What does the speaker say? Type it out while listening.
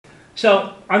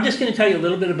So I'm just going to tell you a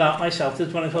little bit about myself. This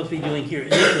is what I'm supposed to be doing here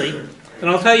initially.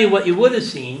 And I'll tell you what you would have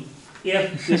seen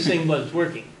if this thing was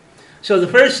working. So the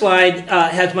first slide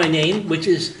has my name, which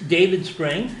is David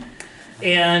Spring.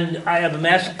 And I have a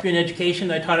master's degree in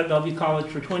education. I taught at Bellevue College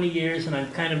for 20 years, and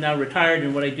I'm kind of now retired.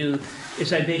 And what I do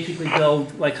is I basically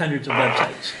build like hundreds of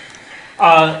websites.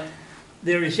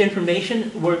 There is information.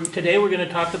 Today we're going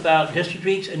to talk about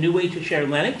DistroTweaks, a new way to share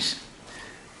Linux.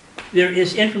 There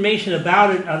is information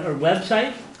about it on our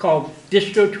website called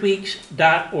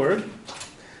distrotweaks.org.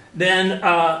 Then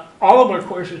all of our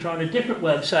courses are on a different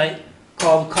website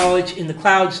called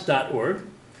collegeintheclouds.org.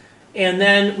 And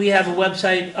then we have a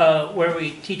website where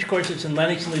we teach courses in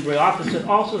Linux and LibreOffice that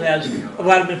also has a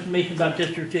lot of information about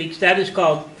DistroTweaks. That is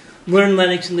called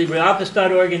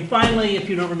learnlinuxandlibreoffice.org. And finally, if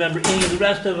you don't remember any of the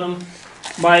rest of them,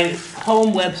 my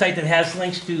home website that has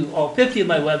links to all 50 of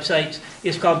my websites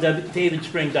is called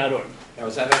davidspring.org. Now,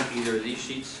 is that on either of these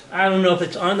sheets? I don't know if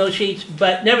it's on those sheets,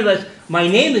 but nevertheless, my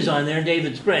name is on there,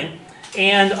 David Spring.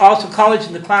 And also College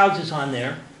in the Clouds is on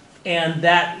there. And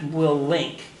that will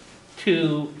link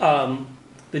to the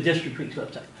DistroTweaks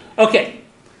website. Okay.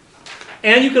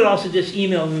 And you could also just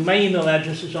email me. My email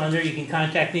address is on there. You can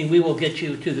contact me. We will get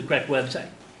you to the correct website.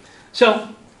 So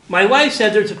my wife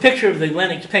said there's a picture of the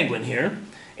Linux penguin here.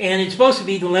 And it's supposed to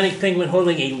be the Linux penguin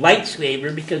holding a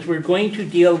lightsaber because we're going to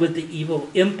deal with the evil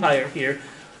empire here.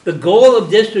 The goal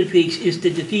of DistroTweaks is to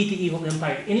defeat the evil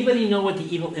empire. Anybody know what the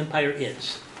evil empire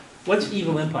is? What's the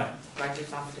evil empire?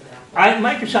 Microsoft and Apple.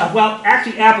 Microsoft, well,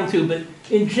 actually Apple too, but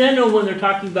in general when they're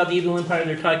talking about the evil empire,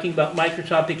 they're talking about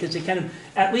Microsoft because they kind of,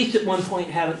 at least at one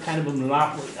point, had a kind of a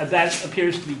monopoly. That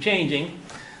appears to be changing.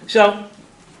 So,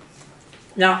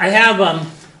 now I have a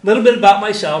little bit about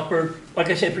myself. Like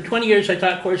I said, for 20 years I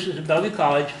taught courses at Bellevue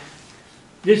College.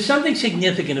 There's something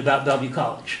significant about Bellevue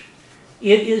College.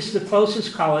 It is the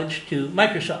closest college to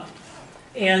Microsoft.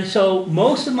 And so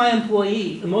most of my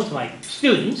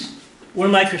students were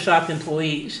Microsoft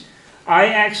employees. I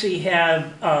actually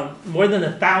have more than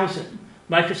 1,000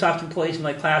 Microsoft employees in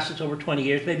my classes over 20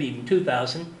 years, maybe even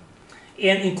 2,000,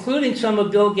 and including some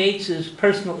of Bill Gates'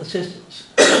 personal assistants.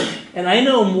 And I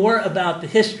know more about the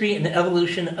history and the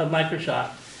evolution of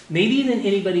Microsoft, maybe than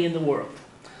anybody in the world.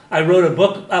 I wrote a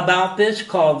book about this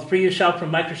called Free Yourself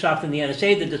from Microsoft and the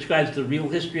NSA that describes the real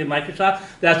history of Microsoft.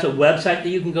 That's a website that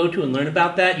you can go to and learn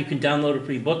about that. You can download a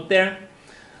free book there.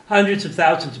 Hundreds of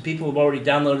thousands of people have already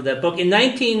downloaded that book. In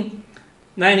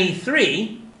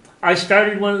 1993, I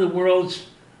started some of the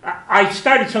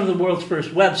world's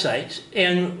first websites,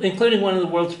 and including one of the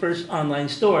world's first online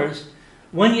stores,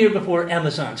 1 year before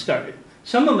Amazon started.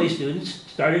 Some of my students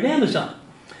started Amazon.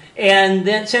 And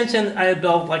then since then, I have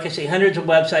built, like I say, hundreds of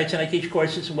websites, and I teach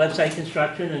courses in website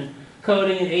construction and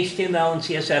coding and HTML and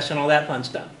CSS and all that fun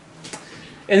stuff.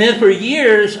 And then for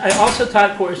years, I also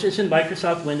taught courses in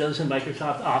Microsoft Windows and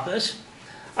Microsoft Office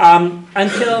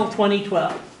until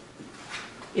 2012.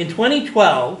 In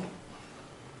 2012,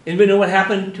 anybody know what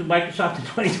happened to Microsoft in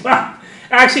 2012?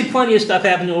 Actually, plenty of stuff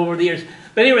happened over the years.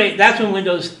 But anyway, that's when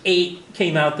Windows 8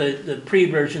 came out, the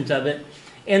pre-versions of it.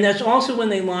 And that's also when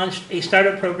they launched a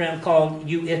startup program called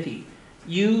UEFI,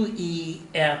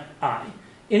 U-E-F-I.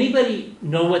 Anybody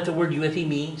know what the word UEFI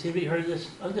means? Anybody heard of this?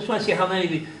 I just want to see how many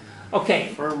of you...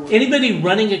 Okay, anybody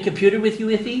running a computer with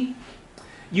UEFI?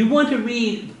 You want to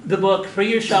read the book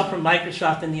Free Yourself from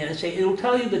Microsoft and the NSA. It will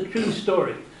tell you the true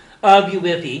story of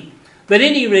UEFI. But at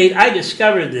any rate, I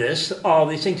discovered all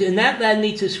these things, and that led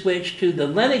me to switch to the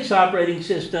Linux operating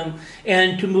system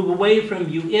and to move away from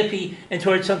UEFI and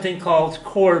towards something called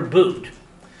Core Boot.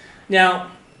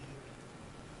 Now,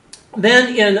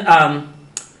 then in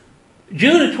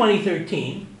June of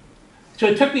 2013, so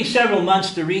it took me several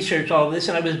months to research all this,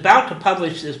 and I was about to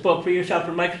publish this book, Free Yourself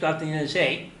from Microsoft and the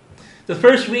NSA, the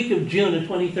first week of June of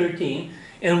 2013.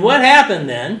 And what happened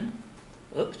then,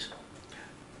 oops.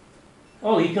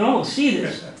 Oh, you can almost see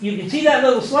this. You can see that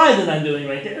little slide that I'm doing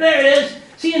right there. There it is.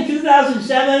 See in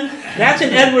 2007? That's an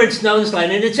Edward Snowden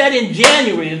slide. And it said in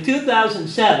January of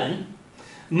 2007,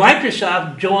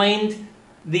 Microsoft joined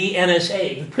the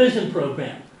NSA, the prison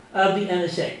program of the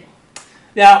NSA.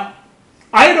 Now,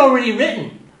 I had already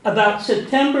written about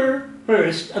September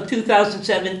 1st of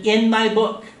 2007 in my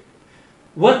book.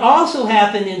 What also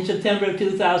happened in September of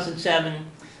 2007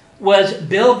 was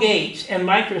Bill Gates and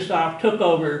Microsoft took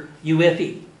over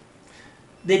UEFI.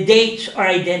 The dates are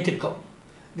identical.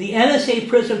 The NSA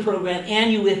prison program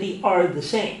and UEFI are the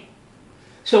same.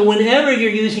 So whenever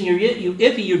you're using your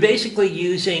UEFI, you're basically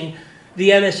using the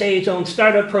NSA's own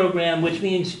startup program, which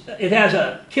means it has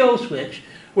a kill switch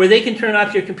where they can turn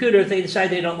off your computer if they decide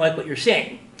they don't like what you're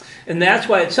saying. And that's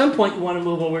why at some point you want to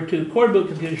move over to core boot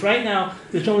computers. Right now,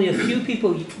 there's only a few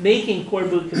people making core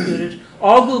boot computers.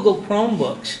 All Google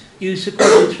Chromebooks use the core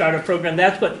boot startup program.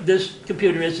 That's what this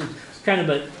computer is. It's kind of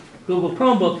a Google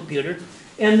Chromebook computer.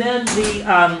 And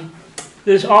then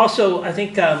there's also, I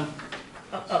think, a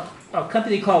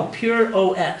company called Pure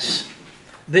OS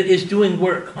that is doing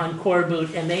work on core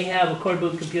boot, and they have a core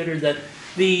boot computer that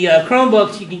the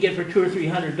Chromebooks you can get for $200 or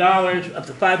 $300, up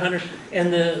to $500,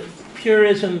 and the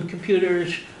Purism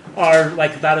computers are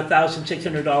like about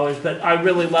 $1,600. But I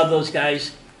really love those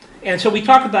guys, and so we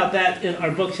talk about that in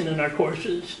our books and in our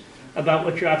courses about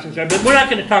what your options are. But we're not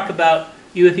going to talk about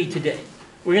UEFI today.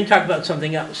 We're going to talk about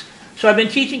something else. So I've been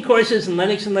teaching courses in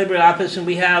Linux and LibreOffice, and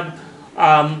we have.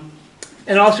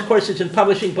 And also courses in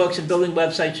publishing books and building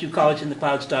websites through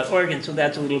collegeintheclouds.org, and so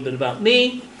that's a little bit about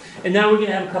me. And now we're going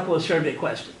to have a couple of survey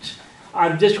questions. I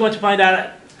just want to find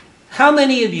out how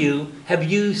many of you have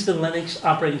used the Linux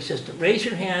operating system. Raise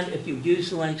your hand if you've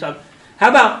used the Linux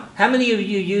how many of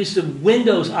you use the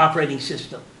Windows operating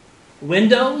system?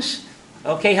 Windows?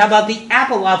 Okay, how about the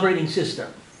Apple operating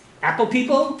system? Apple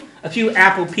people? A few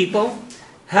Apple people.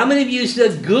 How many of you use the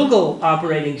Google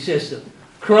operating system?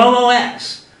 Chrome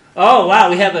OS? Oh, wow,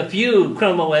 we have a few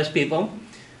Chrome OS people.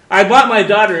 I bought my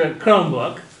daughter a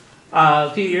Chromebook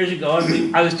a few years ago,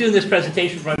 and I was doing this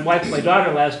presentation for my wife and my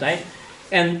daughter last night,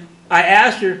 and I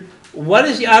asked her, what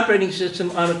is the operating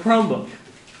system on a Chromebook?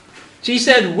 She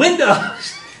said,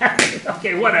 Windows.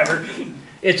 Okay, whatever.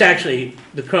 It's actually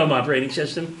the Chrome operating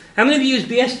system. How many of you use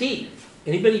BSD?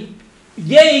 Anybody?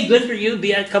 Yay, good for you,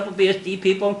 be a couple BSD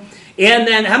people. And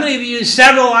then how many of you use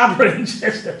several operating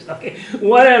systems? Okay,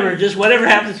 whatever, just whatever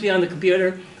happens to be on the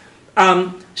computer.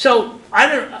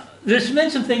 There's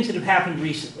been some things that have happened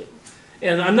recently.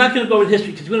 And I'm not going to go over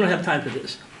history because we don't have time for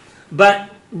this. But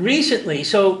recently,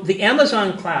 so the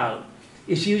Amazon cloud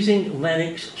is using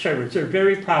Linux servers. They're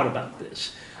very proud about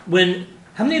this.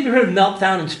 How many of you heard of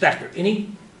Meltdown Inspector?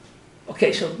 Any?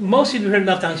 Okay, so most of you heard of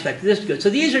Meltdown Inspector. This is good. So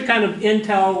these are kind of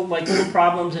Intel, like little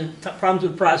problems and problems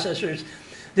with processors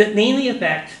that mainly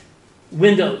affect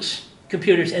Windows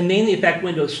computers and mainly affect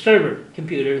Windows Server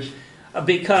computers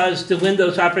because the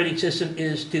Windows operating system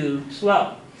is too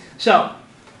slow. So,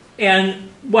 and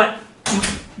what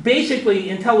basically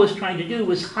Intel was trying to do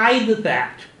was hide the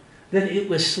fact that it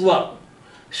was slow.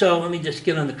 So let me just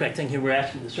get on the correct thing here. We're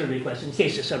asking the survey question in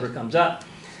case this ever comes up.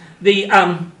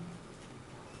 And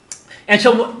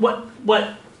so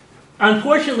what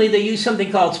unfortunately they used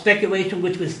something called speculation,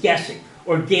 which was guessing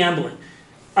or gambling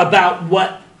about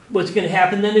what was going to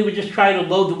happen. Then they would just try to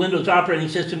load the Windows operating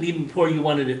system even before you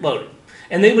wanted it loaded.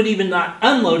 And they would even not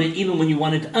unload it even when you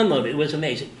wanted to unload it. It was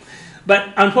amazing.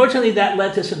 But unfortunately that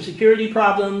led to some security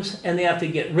problems, and they have to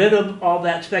get rid of all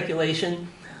that speculation,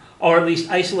 or at least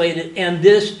isolate it, and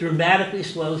this dramatically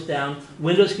slows down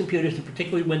Windows computers, and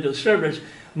particularly Windows servers.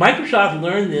 Microsoft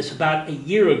learned this about a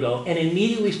year ago and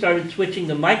immediately started switching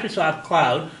the Microsoft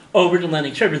cloud over to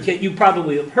Linux servers. You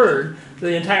probably have heard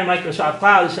the entire Microsoft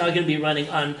cloud is now going to be running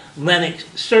on Linux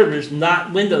servers,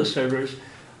 not Windows servers,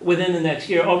 within the next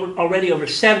year. Already over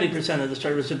 70% of the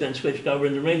servers have been switched over,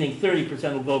 and the remaining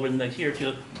 30% will go over in the next year or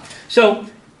two. So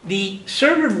the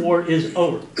server war is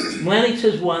over. Linux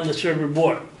has won the server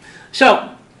war. So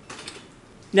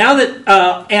now that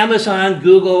Amazon,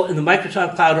 Google, and the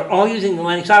Microsoft Cloud are all using the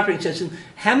Linux operating system,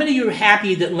 how many of you are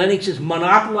happy that Linux is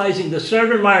monopolizing the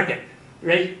server market?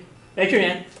 Raise your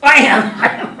hand. I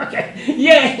am. Okay.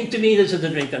 Yay! To me, this is a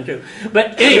dream come true.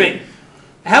 But anyway,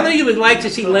 how many of you would like to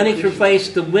see Linux replace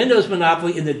the Windows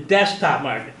monopoly in the desktop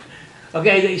market?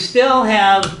 Okay, they still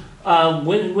have,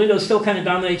 Windows still kind of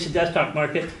dominates the desktop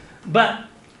market, but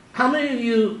how many of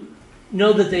you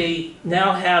know that they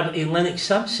now have a Linux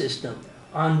subsystem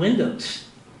on Windows?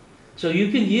 So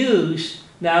you can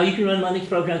run Linux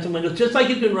programs on Windows, just like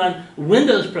you can run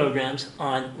Windows programs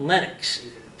on Linux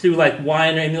through like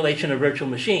wine or emulation or virtual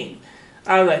machine.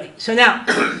 All right, so now,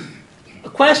 a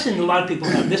question a lot of people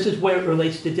have, this is where it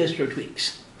relates to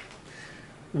DistroTweaks.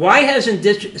 Why hasn't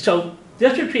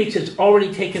DistroTweaks has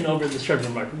already taken over the server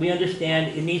market. We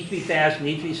understand it needs to be fast, it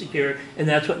needs to be secure, and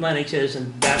that's what Linux is,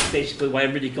 and that's basically why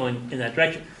everybody's going in that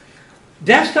direction.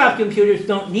 Desktop computers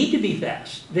don't need to be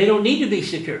fast. They don't need to be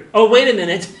secure. Oh, wait a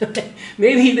minute.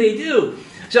 Maybe they do.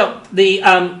 So the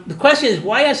question is,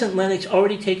 why hasn't Linux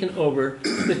already taken over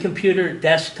the computer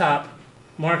desktop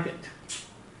market?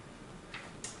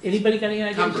 Anybody got any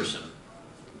ideas? Cumbersome.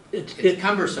 It's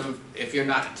cumbersome if you're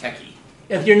not a techie.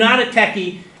 If you're not a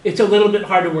techie, it's a little bit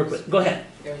hard to work with. Go ahead.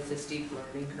 There's a steep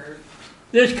learning curve.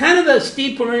 There's kind of a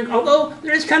steep learning, although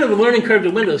there is kind of a learning curve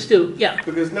to Windows too. Yeah.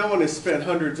 Because no one has spent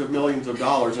hundreds of millions of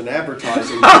dollars in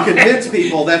advertising to convince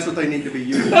people that's what they need to be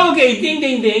using. Okay, ding,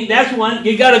 ding, ding. That's one.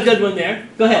 You got a good one there.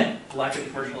 Go ahead. Lack of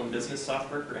commercial and business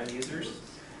software for end users.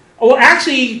 Oh,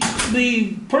 actually,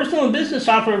 the personal and business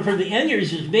software for the end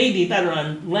users may be better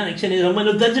on Linux and on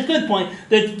Windows. That's a good point.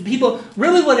 That people,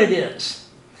 really what it is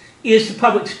the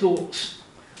public schools.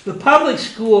 The public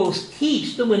schools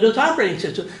teach the Windows operating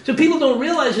system. So people don't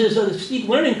realize there's a steep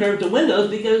learning curve to Windows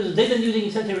because they've been using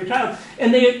it since they were a child.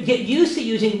 And they get used to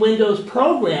using Windows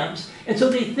programs. And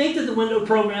so they think that the Windows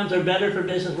programs are better for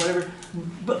business, whatever.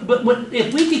 But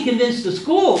if we can convince the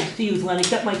schools to use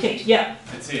Linux, that might change. Yeah?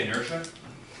 I'd say inertia.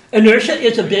 Inertia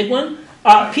is a big one.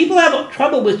 People have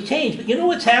trouble with change. But you know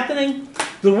what's happening?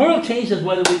 The world changes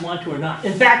whether we want to or not.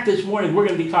 In fact, this morning we're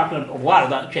going to be talking a lot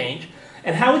about change.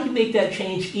 And how we can make that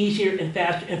change easier and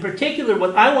faster. In particular,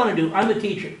 what I want to do, I'm a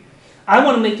teacher. I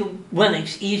want to make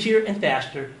Linux easier and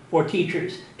faster for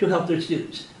teachers to help their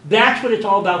students. That's what it's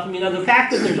all about for me. Now, the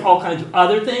fact that there's all kinds of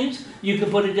other things you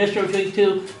can put a DistroTweak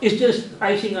to is just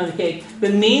icing on the cake.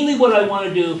 But mainly what I want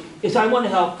to do is I want to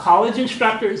help college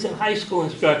instructors and high school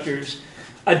instructors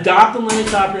adopt the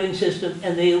Linux operating system,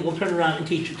 and they will turn around and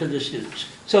teach it to their students.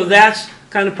 So that's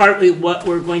kind of partly what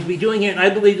we're going to be doing here, and I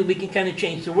believe that we can kind of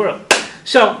change the world.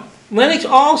 So Linux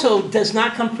also does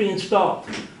not come pre-installed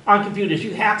on computers.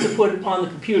 You have to put it on the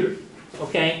computer,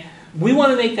 okay? We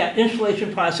want to make that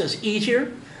installation process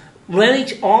easier.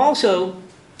 Linux also,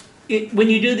 when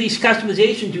you do these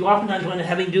customizations, you oftentimes want to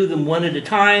have to do them one at a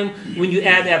time. When you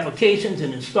add applications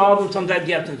and install them, sometimes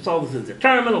you have to install them through the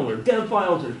terminal or dev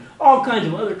files or all kinds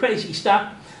of other crazy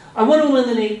stuff. I want to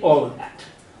eliminate all of that.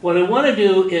 What I want to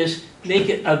do is make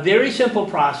it a very simple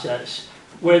process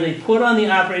where they put on the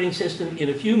operating system in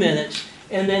a few minutes,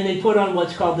 and then they put on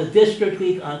what's called the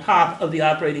DistroTweak on top of the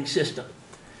operating system.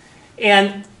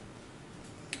 And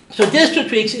so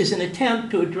DistroTweaks is an attempt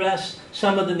to address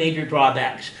some of the major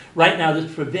drawbacks. Right now,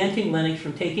 that's preventing Linux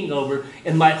from taking over,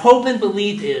 and my hope and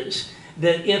belief is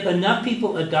that if enough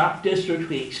people adopt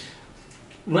DistroTweaks,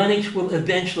 Linux will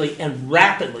eventually and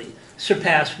rapidly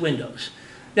surpass Windows.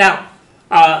 Now,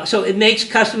 so it makes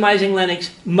customizing Linux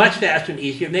much faster and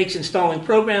easier. It makes installing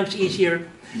programs easier.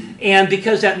 And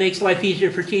because that makes life easier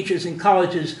for teachers in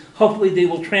colleges, hopefully they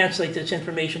will translate this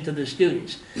information to the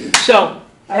students. So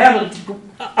I have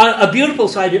a beautiful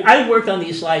slide here. I worked on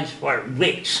these slides for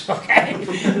weeks, okay?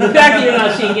 And the fact that you're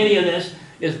not seeing any of this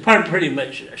is pretty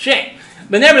much a shame.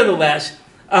 But nevertheless,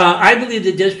 I believe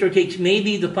that DistroTweaks may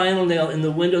be the final nail in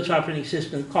the Windows operating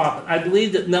system coffin. I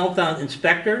believe that Meltdown and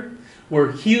Spectre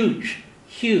were huge,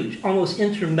 almost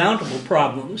insurmountable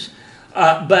problems.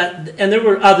 And there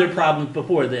were other problems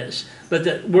before this.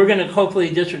 But we're going to, hopefully,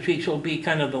 DistroTweaks will be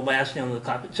kind of the last nail in the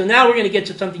coffin. So now we're going to get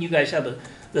to something you guys have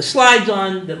the slides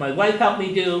on that my wife helped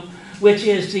me do, which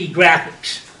is the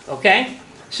graphics, okay?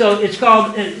 So it's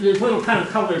called, there's a little kind of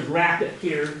colored graphic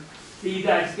here that you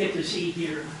guys get to see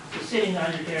here. It's sitting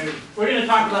on your hair. We're going to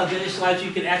talk about various slides so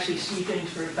you can actually see things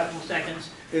for a couple of seconds.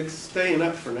 It's staying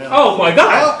up for now. Oh my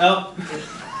God! Oh.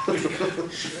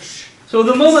 So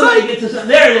the moment I get to,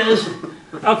 there it is.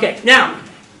 Okay, now,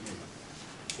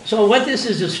 so what this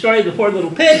is a story of the four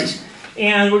little pigs,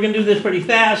 and we're going to do this pretty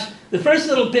fast. The first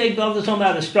little pig built his home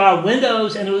out of straw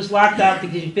windows, and it was locked out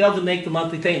because he failed to make the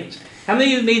monthly payments. How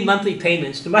many of you made monthly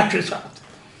payments to Microsoft?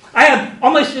 I have,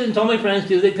 all my students, all my friends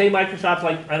do. They pay Microsoft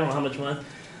like, I don't know how much a month.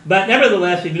 But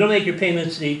nevertheless, if you don't make your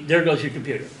payments, there goes your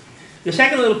computer. The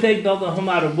second little pig built a home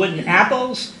out of wooden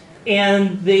apples,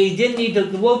 and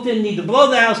the wolf didn't need to blow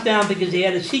the house down because he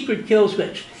had a secret kill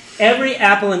switch. Every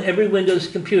Apple and every Windows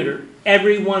computer,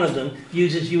 every one of them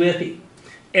uses UEFI.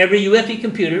 Every UEFI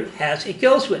computer has a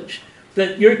kill switch.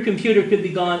 That your computer could be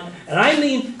gone, and I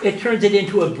mean it turns it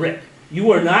into a brick.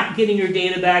 You are not getting your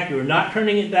data back, you are not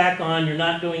turning it back on, you're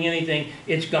not doing anything,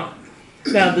 it's gone.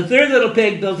 Now, the third little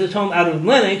pig built his home out of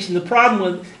Linux, and the problem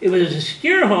was it was a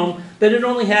secure home, but it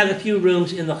only had a few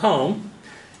rooms in the home.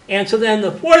 And so then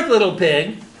the fourth little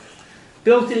pig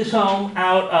built his home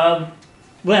out of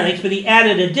Linux, but he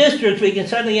added a DistroTweak, and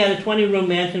suddenly he had a 20-room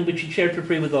mansion which he shared for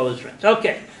free with all his friends.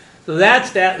 Okay, so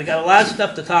that's that. We got a lot of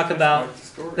stuff to talk about.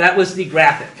 That was the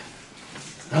graphic.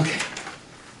 Okay,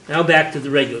 now back to the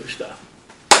regular stuff.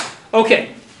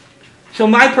 Okay, so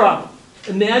my problem.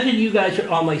 Imagine you guys are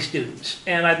all my students,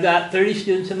 and I've got 30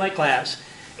 students in my class,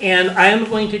 and I am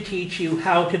going to teach you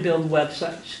how to build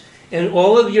websites. And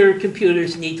all of your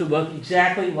computers need to look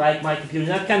exactly like my computer.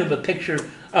 That's kind of a picture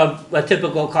of a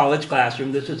typical college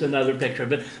classroom. This is another picture.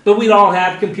 But we'd all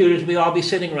have computers. We'd all be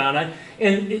sitting around.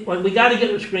 And we got to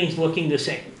get the screens looking the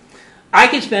same. I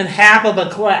could spend half of a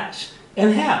class,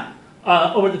 and half,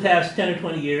 over the past 10 or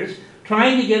 20 years,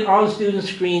 trying to get all the students'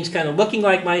 screens kind of looking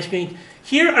like my screen.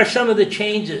 Here are some of the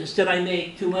changes that I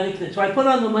make to Linux Mint. So I put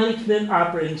on the Linux Mint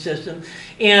operating system,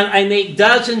 and I make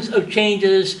dozens of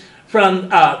changes from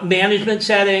management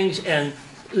settings and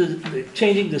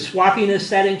changing the swappiness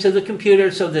settings of the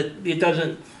computer so that it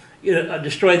doesn't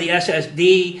destroy the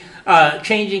SSD,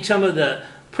 changing some of the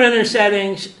printer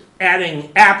settings, adding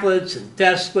applets and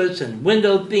desklets and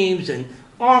window themes and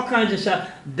all kinds of stuff.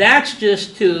 That's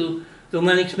just to the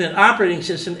Linux Mint operating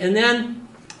system. And then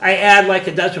I add like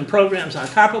a dozen programs on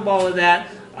top of all of that.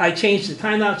 I change the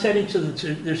timeout settings so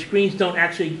that their screens don't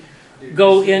actually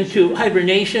go into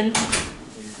hibernation.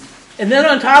 And then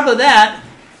on top of that,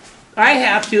 I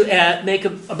have to make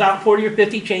about 40 or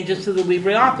 50 changes to the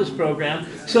LibreOffice program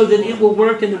so that it will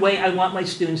work in the way I want my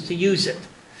students to use it.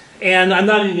 And I'm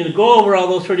not even going to go over all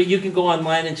those you can go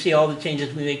online and see all the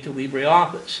changes we make to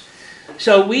LibreOffice.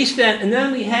 So we spent, and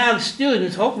then we have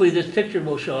students, hopefully this picture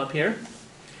will show up here.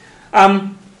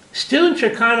 Students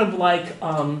are kind of like,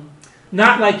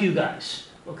 not like you guys,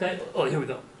 okay? Oh, here we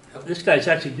go. This guy's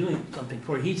actually doing something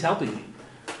for you. He's helping me.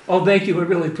 Oh, thank you. I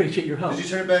really appreciate your help. Did you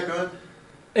turn it back on?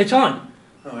 It's on.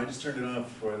 Oh, I just turned it off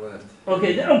before I left.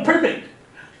 Okay, oh, perfect.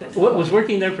 What was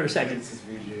working there for a second. This is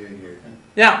VGA here.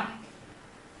 Now,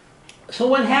 so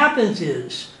what happens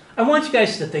is, I want you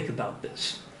guys to think about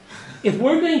this. If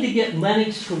we're going to get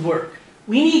Linux to work,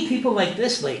 we need people like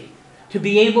this lady to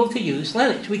be able to use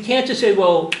Linux. We can't just say,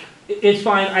 well, it's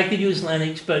fine, I could use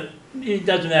Linux, but it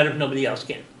doesn't matter if nobody else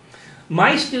can.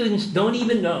 My students don't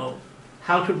even know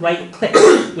how to right-click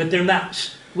with their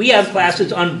mouse. We have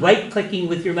classes on right-clicking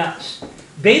with your mouse.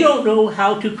 They don't know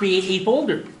how to create a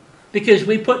folder because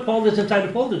we put folders inside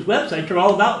of folders. Websites are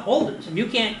all about folders. If you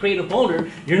can't create a folder,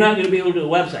 you're not going to be able to do a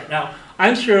website. Now,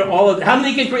 I'm sure how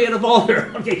many can create a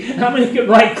folder? Okay, how many can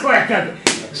right-click on it?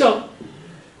 So,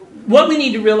 what we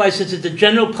need to realize is that the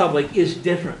general public is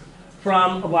different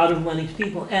from a lot of Linux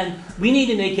people, and we need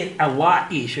to make it a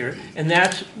lot easier, and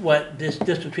that's what this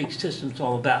DistroTweak system is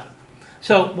all about.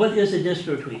 So, what is a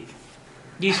DistroTweak?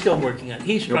 He's still working on it.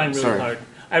 He's trying really hard.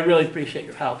 I really appreciate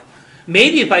your help.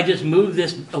 Maybe if I just move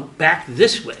this back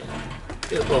this way,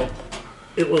 it will,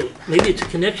 maybe it's a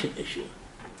connection issue.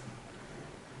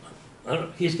 I don't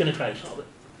know. He's going to try to solve it.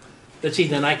 But see,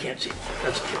 then I can't see it.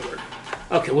 That's a good word.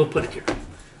 Okay, we'll put it here.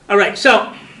 All right,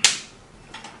 so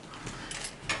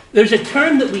there's a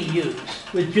term that we use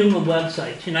with Joomla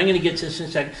websites, and I'm going to get to this in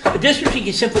a second. A DistroTweak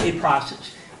is simply a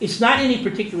process. It's not any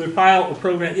particular file or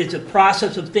program. It's a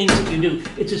process of things that you do.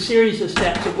 It's a series of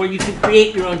steps where you can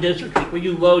create your own DistroTweak, where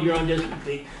you load your own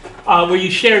DistroTweak, where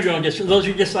you share your own DistroTweak. Those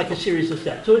are just like a series of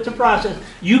steps. So it's a process.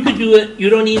 You could do it.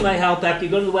 You don't need my help. After you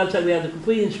go to the website, we have the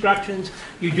complete instructions.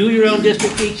 You do your own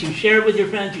DistroTweaks. You share it with your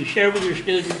friends. You share it with your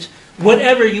students.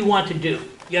 Whatever you want to do,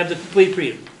 you have the complete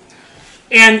freedom.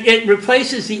 And it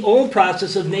replaces the old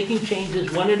process of making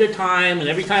changes one at a time, and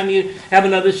every time you have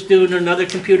another student or another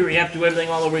computer, you have to do everything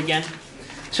all over again.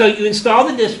 So you install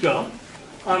the distro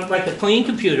on like a clean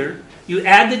computer, you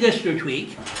add the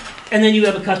DistroTweak, and then you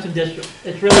have a custom distro.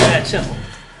 It's really that simple.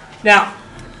 Now,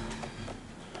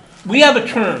 we have a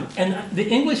term, and the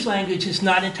English language is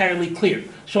not entirely clear.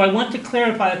 So I want to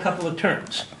clarify a couple of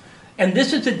terms. And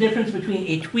this is the difference between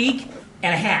a tweak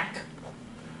and a hack.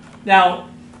 Now,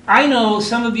 I know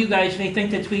some of you guys may think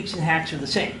that tweaks and hacks are the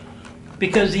same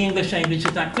because the English language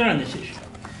is not clear on this issue.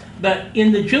 But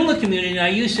in the Joomla community, I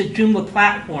use the Joomla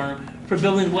platform for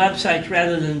building websites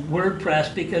rather than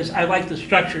WordPress because I like the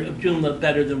structure of Joomla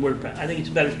better than WordPress. I think it's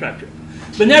a better structure.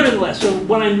 But nevertheless, so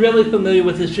what I'm really familiar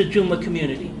with is the Joomla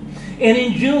community. And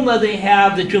in Joomla, they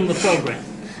have the Joomla program.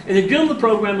 And the Joomla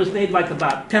program was made like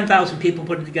about 10,000 people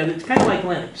put it together. It's kind of like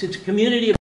Linux. It's a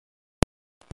community of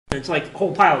it's like a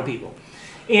whole pile of people.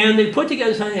 And they put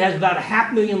together something that has about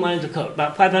 500,000 lines of code,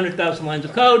 about 500,000 lines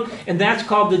of code, and that's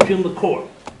called the Joomla core.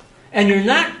 And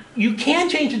you can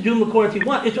change the Joomla core if you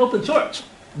want. It's open source.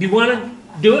 You want to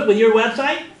do it with your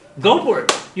website? Go for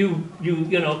it. You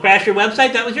crash your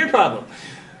website, that was your problem.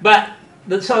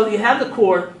 So you have the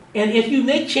core, and if you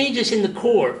make changes in the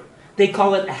core, they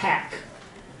call it a hack.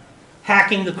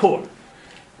 Hacking the core.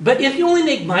 But if you only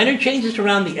make minor changes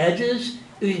around the edges,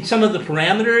 some of the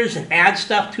parameters, and add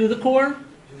stuff to the core,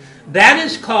 that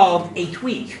is called a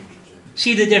tweak.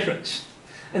 See the difference?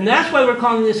 And that's why we're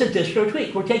calling this a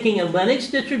DistroTweak. We're taking a Linux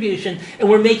distribution and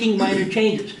we're making minor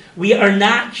changes. We are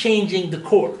not changing the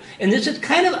core. And this is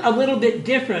kind of a little bit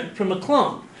different from a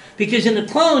clone. Because in a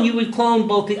clone, you would clone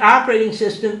both the operating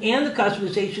system and the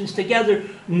customizations together.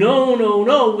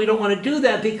 No, we don't want to do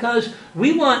that because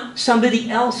we want somebody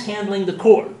else handling the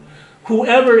core.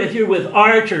 whoever, if you're with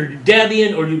Arch or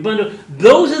Debian or Ubuntu,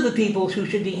 those are the people who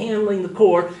should be handling the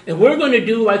core, and we're going to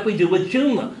do like we do with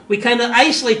Joomla. We kind of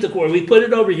isolate the core. We put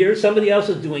it over here. Somebody else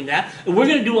is doing that. And we're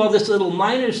going to do all this little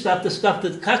minor stuff, the stuff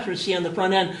that the customers see on the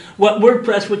front end, what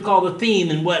WordPress would call a theme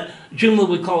and what Joomla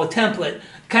would call a template,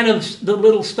 kind of the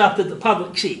little stuff that the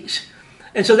public sees.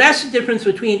 And so that's the difference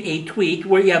between a tweak,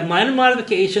 where you have minor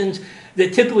modifications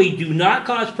that typically do not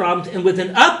cause problems, and with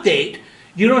an update,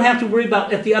 you don't have to worry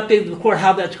about, at the update of the core,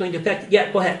 how that's going to affect it.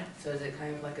 Yeah, go ahead. So is it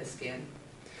kind of like a skin?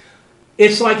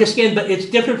 It's like a skin, but it's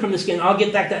different from the skin. I'll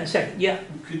get back to that in a second. Yeah.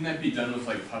 Couldn't that be done with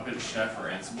like Puppet, Chef, or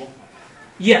Ansible?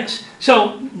 Yes.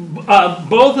 So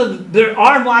there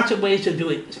are lots of ways of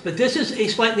doing this, but this is a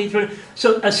slightly different.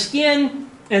 So a skin,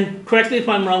 and correct me if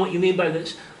I'm wrong what you mean by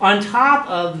this, on top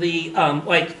of the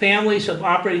like families of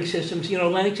operating systems,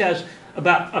 Linux has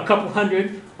about a couple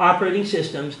hundred operating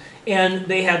systems, and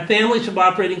they have families of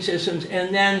operating systems,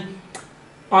 and then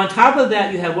on top of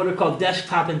that you have what are called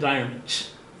desktop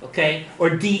environments, okay,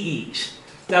 or DEs.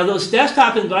 Now those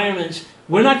desktop environments,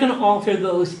 we're not going to alter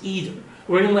those either.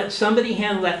 We're going to let somebody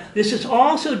handle that. This is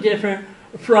also different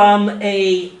from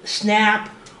a snap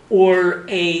or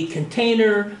a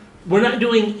container. We're not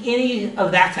doing any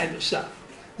of that type of stuff.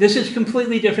 This is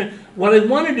completely different. What I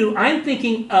want to do, I'm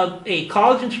thinking of a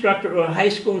college instructor or a high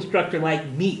school instructor like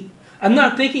me. I'm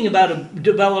not thinking about a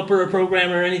developer, a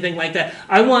programmer, or anything like that.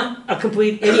 I want a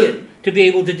complete idiot to be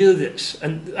able to do this.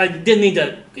 And I didn't mean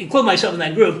to include myself in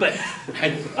that group, but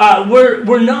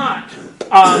we're not.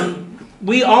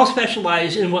 We all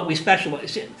specialize in what we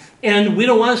specialize in. And we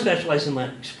don't want to specialize in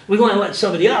Linux. We want to let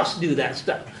somebody else do that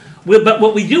stuff. But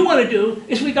what we do want to do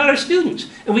is we got our students,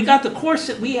 and we got the course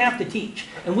that we have to teach,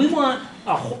 and we want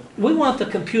the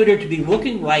computer to be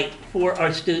looking right for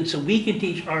our students so we can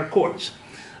teach our course.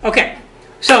 Okay,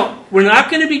 so we're not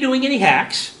going to be doing any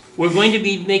hacks. We're going to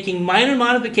be making minor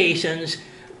modifications,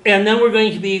 and then we're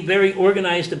going to be very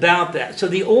organized about that. So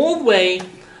the old way,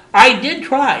 I did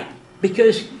try,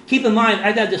 because keep in mind,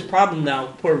 I've had this problem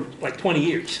now for like 20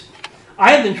 years.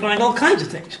 I have been trying all kinds of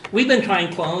things. We've been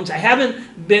trying clones. I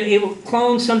haven't been able,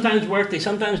 clones sometimes work, they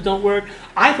sometimes don't work.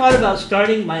 I thought about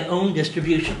starting my own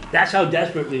distribution. That's how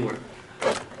desperate we were.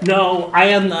 No, I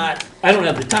am not. I don't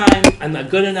have the time. I'm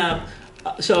not good enough.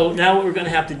 So now what we're going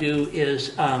to have to do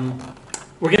is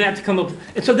we're going to have to come up.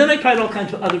 And so then I tried all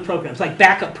kinds of other programs, like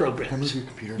backup programs.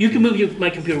 You can move my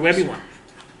computer wherever you want.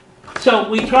 So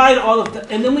we tried all of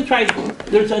and then we tried,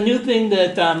 there's a new thing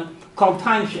that called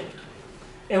time shift.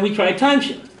 And we tried time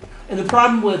shift. And the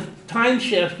problem with time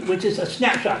shift, which is a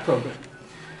snapshot program,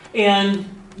 and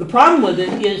the problem with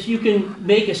it is you can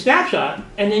make a snapshot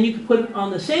and then you can put it on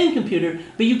the same computer,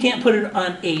 but you can't put it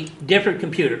on a different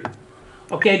computer.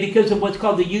 Okay, because of what's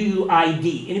called the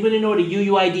UUID. Anybody know what a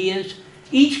UUID is?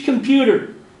 Each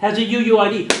computer has a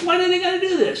UUID. Why do they got to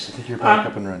do this? I think you're back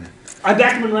up and running. I'm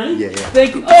back up and running? Yeah.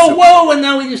 Thank you. Oh, whoa, and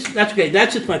now we just, that's okay.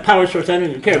 That's just my power source. I don't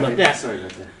even care about that. Sorry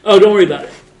about that. Oh, don't worry about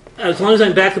it. As long as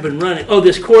I'm back up and running. Oh,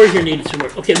 this core here needed some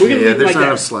work. Okay, we're going to move there's like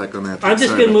not that. slack on that. I'm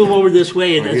just going to move over this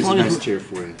way. And as Here's a long nice as, chair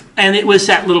for you. and it was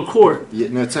that little cord. Yeah,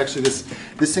 no, it's actually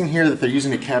this thing here that they're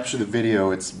using to capture the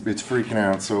video. It's freaking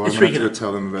out. So It's I'm gonna freaking have to go out.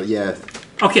 tell them about. Yeah.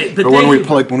 Okay, but when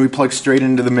thank you. we plug straight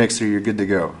into the mixer, you're good to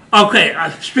go. Okay,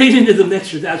 straight into the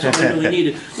mixer. That's what I really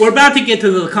needed. We're about to get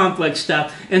to the complex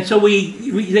stuff, and so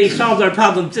they solved our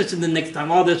problem just in the next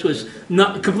time. All this was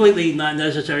completely not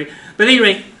necessary. But at any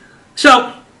rate,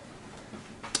 so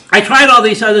I tried all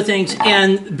these other things,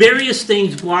 and various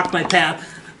things blocked my path.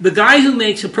 The guy who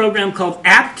makes a program called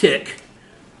AppTick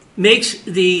makes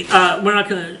the. We're not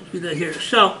going to do that here.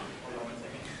 So.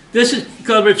 This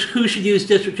covers who should use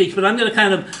DistroTweaks, but I'm going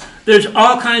to there's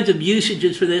all kinds of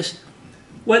usages for this.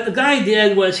 What the guy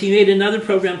did was he made another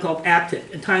program called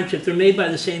AppTick and TimeShift. They're made by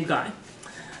the same guy.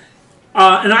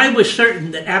 And I was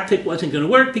certain that AppTick wasn't going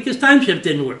to work because TimeShift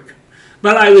didn't work.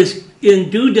 But I was in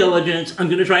due diligence. I'm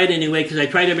going to try it anyway because I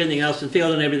tried everything else and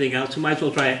failed on everything else, so might as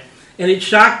well try it. And it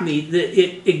shocked me that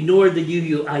it ignored the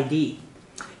UUID.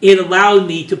 It allowed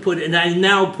me to put, and I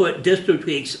now put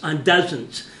DistroTweaks on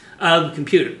dozens of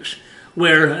computers,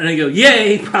 and I go,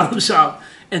 yay, problem solved.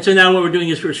 And so now what we're doing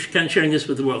is we're kind of sharing this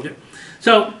with the world here.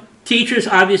 So teachers,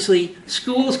 obviously,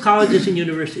 schools, colleges, and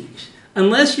universities.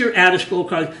 Unless you're at a school or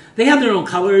college, they have their own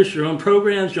colors, their own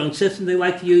programs, their own system they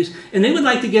like to use, and they would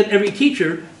like to give every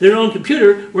teacher their own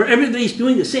computer where everybody's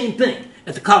doing the same thing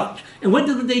at the college. And what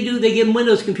do? They give them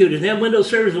Windows computers. They have Windows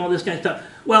servers and all this kind of stuff.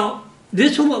 Well,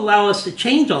 this will allow us to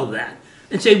change all that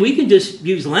and say we can just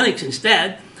use Linux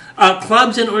instead.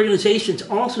 Clubs and organizations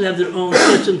also have their own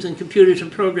systems and computers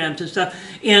and programs and stuff.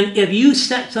 And if you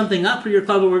set something up for your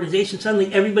club or organization,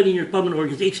 suddenly everybody in your club and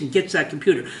organization gets that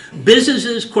computer.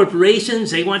 Businesses,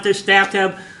 corporations, they want their staff to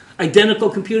have identical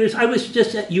computers. I was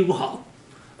just at U-Haul.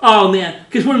 Oh, man,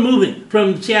 because we're moving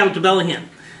from Seattle to Bellingham.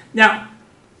 Now,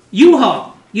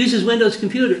 U-Haul uses Windows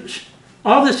computers.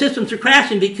 All the systems are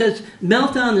crashing because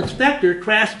Meltdown and Spectre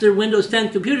crashed their Windows 10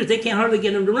 computers. They can't hardly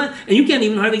get them to run, and you can't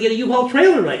even hardly get a U-Haul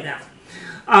trailer right now.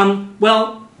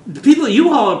 Well, the people at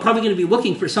U-Haul are probably going to be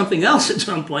looking for something else at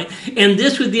some point, and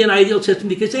this would be an ideal system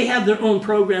because they have their own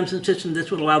programs and systems. This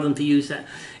would allow them to use that.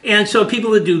 And so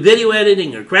people that do video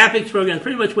editing or graphics programs,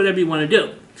 pretty much whatever you want to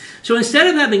do. So instead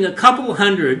of having a couple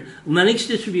hundred Linux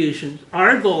distributions,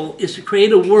 our goal is to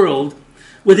create a world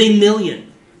with 1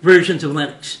 million versions of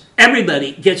Linux.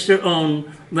 Everybody gets their own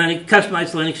Linux,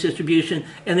 customized Linux distribution,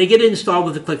 and they get it installed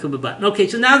with the click of a button. Okay,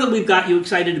 so now that we've got you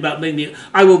excited about maybe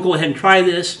I will go ahead and try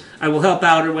this, I will help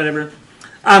out or whatever,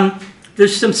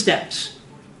 there's some steps.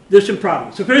 There's some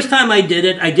problems. The first time I did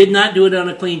it, I did not do it on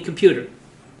a clean computer.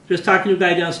 Just talking to a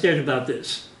guy downstairs about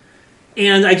this.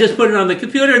 And I just put it on the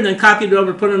computer and then copied it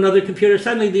over, put it on another computer.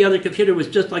 Suddenly the other computer was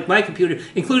just like my computer,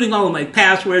 including all of my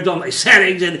passwords, all my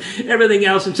settings, and everything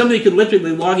else. And somebody could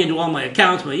literally log into all my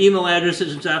accounts, my email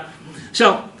addresses and stuff.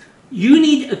 So you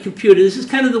need a computer. This is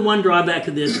kind of the one drawback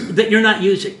of this, that you're not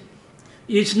using.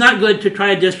 It's not good to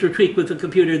try a DistroTweak with a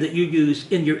computer that you use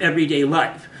in your everyday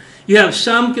life. You have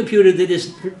some computer that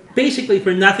is basically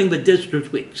for nothing but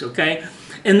DistroTweaks, okay?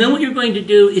 And then what you're going to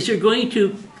do is you're going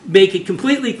to make it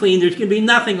completely clean. There's going to be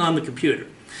nothing on the computer.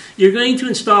 You're going to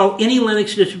install any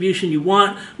Linux distribution you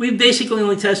want. We've basically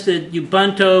only tested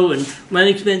Ubuntu and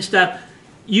Linux Mint stuff.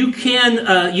 You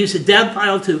can use a dev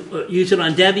file to use it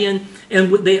on Debian,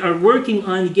 and they are working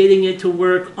on getting it to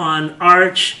work on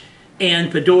Arch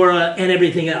and Fedora and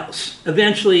everything else.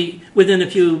 Eventually, within a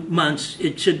few months,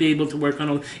 it should be able to work on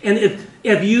all. And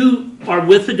if you are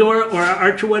with Fedora or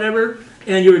Arch or whatever,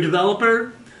 and you're a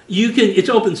developer, you can, it's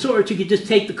open source, you can just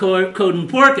take the code and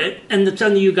fork it, and then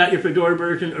suddenly you got your Fedora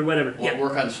version or whatever. Will it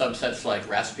work on subsets like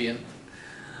Raspbian?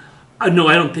 No,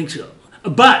 I don't think so.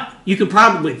 But you can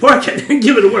probably fork it and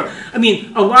give it a whirl. I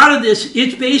mean, a lot of this,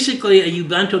 it's basically a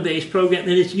Ubuntu-based program,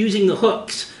 and it's using the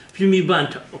hooks from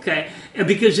Ubuntu, okay? And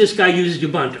because this guy uses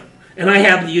Ubuntu, and I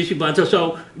happen to use Ubuntu,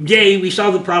 so yay, we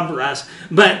solved the problem for us,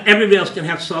 but everybody else can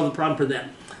have to solve the problem for them.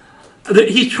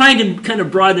 He's trying to kind of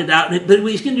broaden it out, but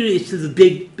what he's going to do is to the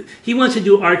big. He wants to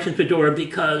do Arch and Fedora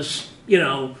because, you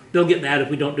know, they'll get mad if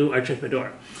we don't do Arch and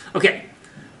Fedora. Okay.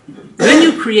 Then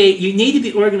you need to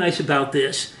be organized about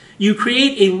this. You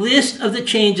create a list of the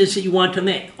changes that you want to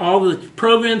make, all the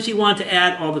programs you want to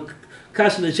add, all the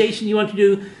customization you want to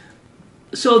do,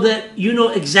 so that you know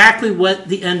exactly what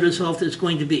the end result is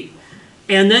going to be.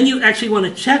 And then you actually want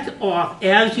to check off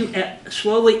as you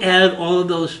slowly add all of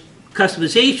those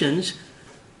customizations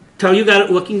till you got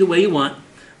it looking the way you want.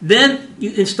 Then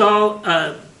you install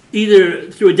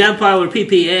either through a dev file or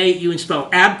PPA, you install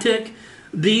abtic.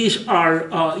 These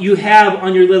are, you have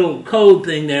on your little code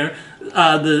thing there,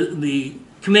 the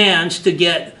commands to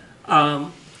get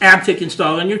abtic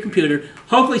installed on your computer.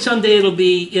 Hopefully someday it'll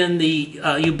be in the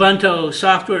Ubuntu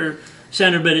Software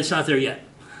Center, but it's not there yet.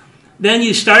 Then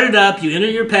you start it up, you enter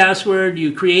your password,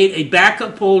 you create a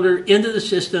backup folder into the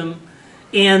system,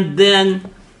 and then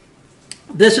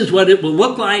this is what it will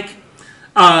look like.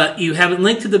 You have it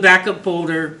linked to the backup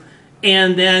folder,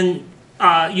 and then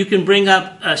you can bring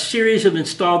up a series of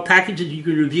installed packages. You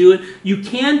can review it. You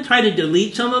can try to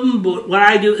delete some of them, but what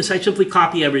I do is I simply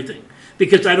copy everything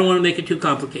because I don't want to make it too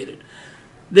complicated.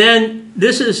 Then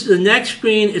this is the next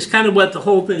screen is kind of what the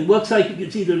whole thing looks like. You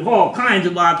can see there's all kinds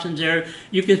of options there.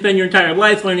 You can spend your entire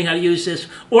life learning how to use this,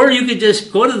 or you could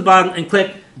just go to the bottom and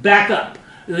click back up.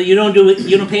 You don't do it.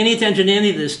 You don't pay any attention to any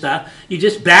of this stuff. You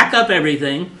just back up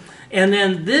everything, and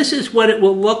then this is what it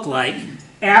will look like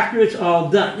after it's all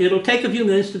done. It'll take a few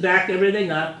minutes to back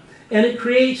everything up, and it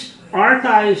creates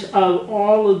archives of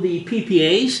all of the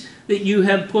PPAs that you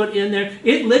have put in there.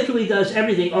 It literally does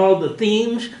everything, all the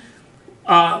themes.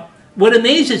 What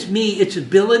amazes me, its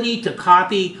ability to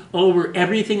copy over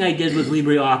everything I did with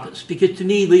LibreOffice, because to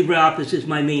me, LibreOffice is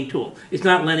my main tool. It's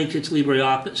not Linux, it's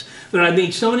LibreOffice. But I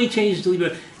made so many changes to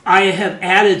LibreOffice. I have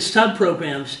added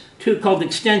subprograms called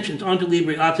extensions onto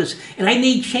LibreOffice, and I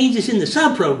made changes in the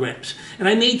subprograms. And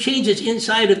I made changes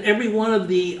inside of every one of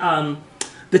the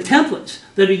templates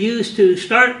that are used to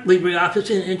start LibreOffice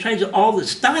and changed all the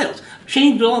styles.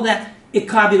 Changed all that, it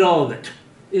copied all of it.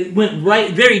 It went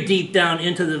right very deep down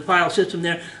into the file system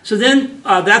there. So then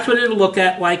that's what it'll look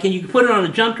at like, and you can put it on a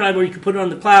jump drive or you can put it on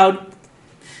the cloud,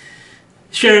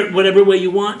 share it whatever way you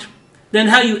want. then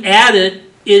how you add it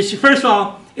is, first of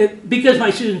all, because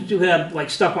my students do have like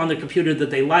stuff on their computer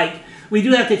that they like, we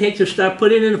do have to take their stuff,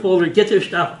 put it in a folder, get their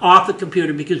stuff off the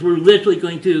computer, because we're literally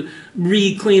going to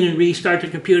re-clean and restart the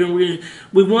computer. And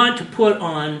we want to put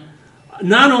on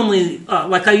not only,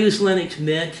 like I use Linux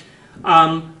Mint,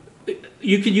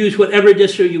 you could use whatever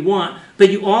distro you want, but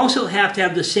you also have to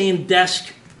have the same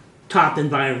desktop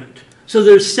environment. So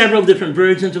there's several different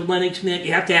versions of Linux Mint.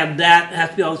 You have to have that. It has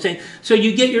to be all the same. So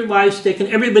you get your live stick, and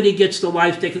everybody gets the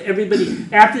live stick, and everybody,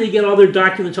 after they get all their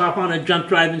documents off on a jump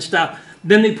drive and stuff,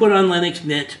 then they put on Linux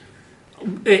Mint,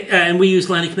 and we use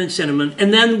Linux Mint Cinnamon,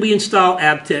 and then we install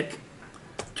AppTick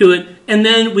to it, and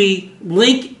then we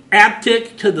link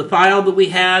AppTick to the file that we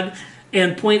had,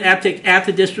 and point AppTick at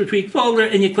the DistroTweak folder,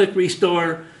 and you click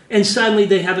Restore, and suddenly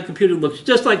they have a computer that looks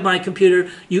just like my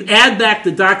computer. You add back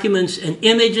the documents and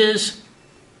images,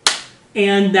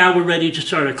 and now we're ready to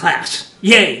start a class.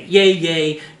 Yay, yay,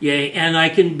 yay, yay, and I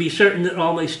can be certain that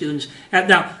all my students have.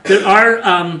 Now, there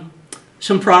are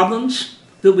some problems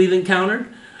that we've encountered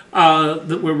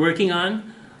that we're working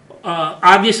on.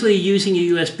 Obviously, using a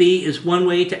USB is one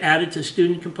way to add it to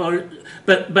student component,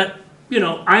 but you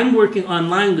know, I'm working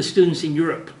online with students in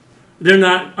Europe. I'm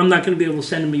not going to be able to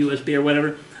send them a USB or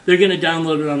whatever. They're going to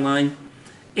download it online,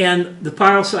 and the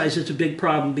file size is a big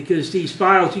problem, because these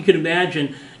files, you can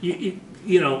imagine, you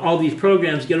know, all these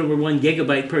programs get over 1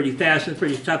 gigabyte pretty fast, and it's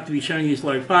pretty tough to be sharing these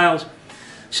large files.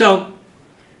 So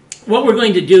what we're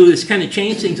going to do is kind of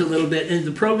change things a little bit, and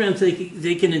the programs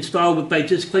they can install by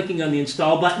just clicking on the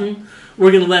install button,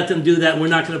 we're going to let them do that. We're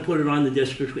not going to put it on the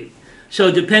DistroTweak.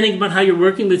 So depending upon how you're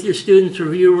working with your students or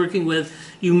who you're working with,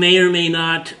 you may or may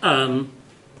not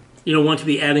want to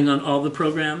be adding on all the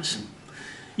programs.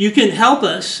 You can help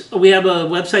us. We have a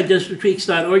website,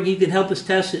 distrotweaks.org. You can help us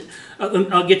test it.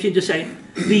 I'll get you to say.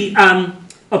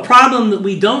 A problem that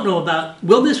we don't know about,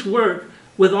 will this work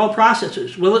with all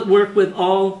processors? Will it work with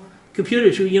all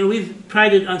computers? You know, we've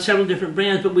tried it on several different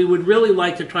brands, but we would really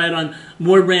like to try it on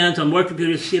more brands, on more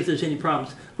computers, to see if there's any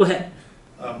problems. Go ahead.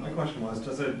 My question was,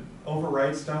 does it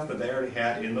overwrite stuff that they already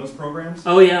had in those programs?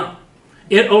 Oh, yeah.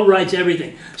 It overrides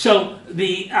everything. So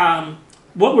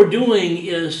what we're doing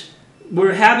is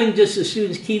we're having just the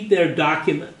students keep their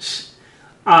documents.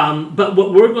 But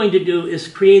what we're going to do is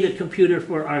create a computer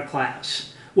for our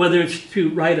class, whether it's to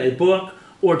write a book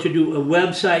or to do a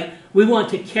website. We want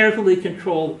to carefully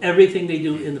control everything they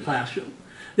do in the classroom.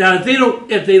 Now, if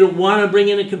they don't want to bring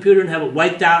in a computer and have it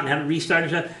wiped out and have it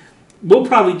restarted, and stuff, we'll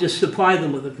probably just supply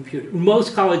them with a computer.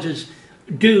 Most colleges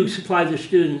do supply their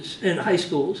students in high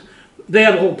schools. They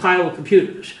have a whole pile of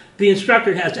computers. The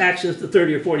instructor has access to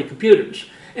 30 or 40 computers.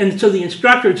 And so the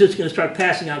instructor is just going to start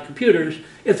passing out computers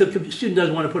if the student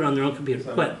doesn't want to put it on their own computer.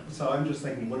 So I'm just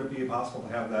thinking, would it be possible to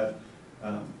have that,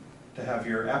 to have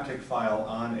your AppTick file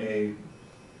on a,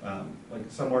 like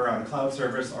somewhere on a cloud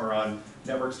service or on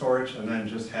network storage, and then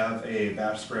just have a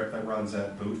bash script that runs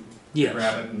at boot? Yes.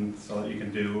 Grab it, and so that you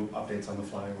can do updates on the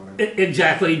fly or whatever.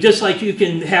 Exactly. Just like you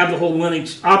can have the whole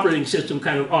Linux operating system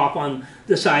kind of off on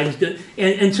the side.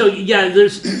 And so, yeah,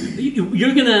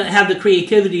 you're going to have the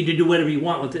creativity to do whatever you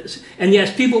want with this. And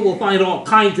yes, people will find all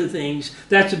kinds of things.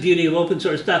 That's the beauty of open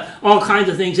source stuff. All kinds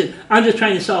of things. And I'm just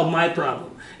trying to solve my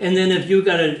problem. And then if you've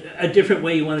got a different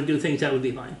way you want to do things, that would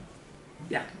be fine.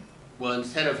 Yeah. Well,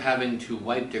 instead of having to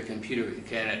wipe their computer,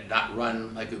 can it not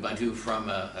run like Ubuntu from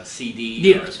a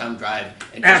CD or a thumb drive?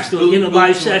 And absolutely, in a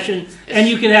live session. And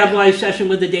you can have live session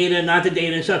with the data, not the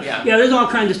data and stuff. Yeah, there's all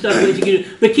kinds of stuff ways you can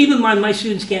do. But keep in mind, my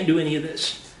students can't do any of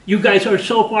this. You guys are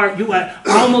so far, you are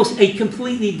almost a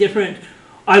completely different,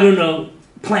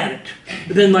 planet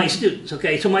than my students,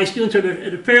 okay? So my students are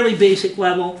at a fairly basic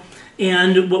level.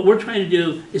 And what we're trying to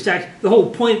do is that the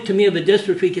whole point to me of a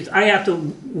DistroTweak is I have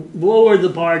to lower the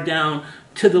bar down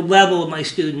to the level of my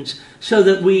students so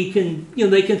that we can,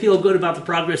 they can feel good about the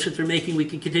progress that they're making. We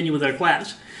can continue with our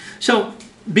class. So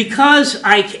because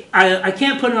I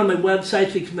can't put it on my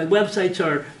websites, because my websites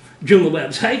are Joomla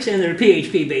websites and they're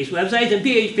PHP-based websites, and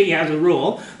PHP has a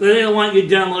rule that they don't want you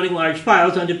downloading large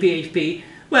files onto PHP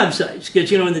websites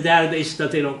because, in the database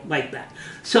stuff, they don't like that.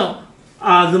 So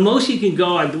the most you can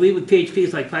go, I believe, with PHP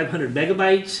is like 500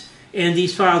 megabytes, and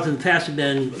these files in the past have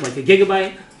been like a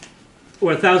gigabyte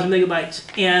or 1,000 megabytes.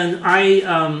 And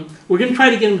we're going to try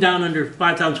to get them down under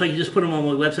 5,000, so I can just put them on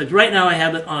my website. Right now, I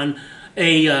have it on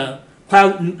a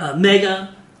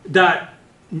mega.nz,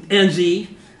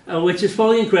 which is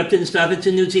fully encrypted and stuff. It's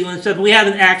in New Zealand and stuff. And we have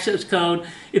an access code.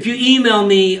 If you email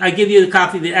me, I give you a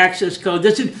copy of the access code.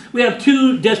 We have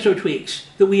 2 DistroTweaks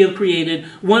that we have created.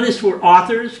 One is for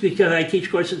authors, because I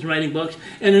teach courses in writing books.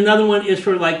 And another one is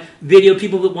for like video,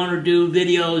 people that want to do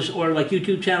videos or like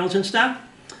YouTube channels and stuff.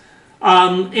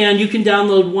 And you can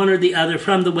download one or the other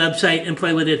from the website and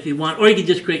play with it if you want, or you can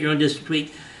just create your own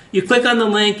DistroTweak. You click on the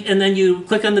link, and then you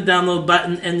click on the download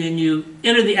button, and then you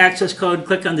enter the access code,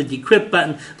 click on the decrypt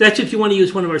button. That's if you want to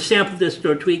use one of our sample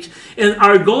DistroTweaks. And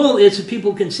our goal is that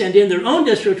people can send in their own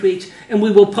DistroTweaks, and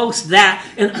we will post that,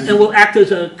 and we'll act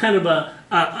as a kind of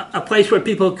a place where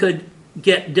people could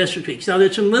get DistroTweaks. Now,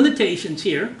 there's some limitations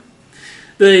here.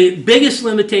 The biggest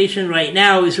limitation right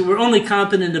now is that we're only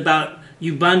competent about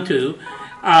Ubuntu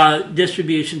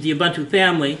distributions, the Ubuntu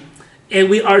family, and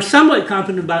we are somewhat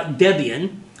competent about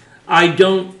Debian. I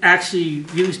don't actually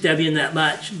use Debian that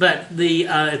much, but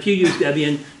if you use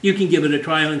Debian, you can give it a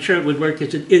try. I'm sure it would work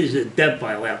because it is a dev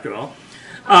file after all.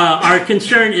 Our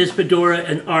concern is Fedora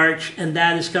and Arch, and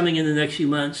that is coming in the next few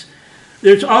months.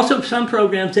 There's also some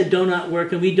programs that do not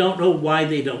work, and we don't know why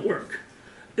they don't work.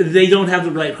 They don't have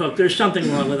the right hook. There's something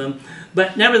wrong with them.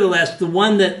 But nevertheless, the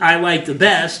one that I like the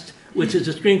best, which is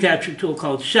a screen capture tool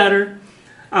called Shutter,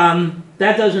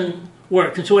 that doesn't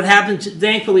work. And so what happens,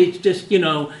 thankfully, it's just,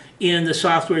 in the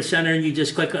software center, and you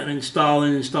just click on install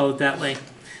and install it that way.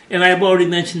 And I've already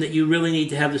mentioned that you really need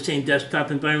to have the same desktop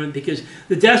environment because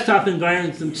the desktop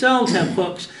environments themselves have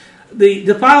hooks.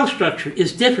 The file structure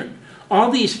is different. All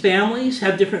these families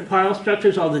have different file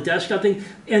structures, all the desktop things,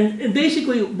 and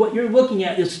basically what you're looking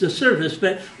at is the surface,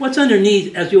 but what's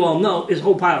underneath, as you all know, is a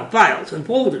whole pile of files and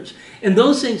folders. And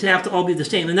those things have to all be the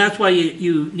same, and that's why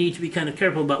you need to be kind of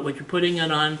careful about what you're putting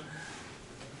it on.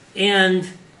 And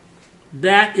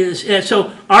that is,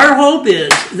 so our hope is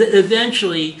that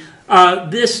eventually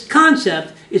this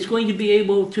concept is going to be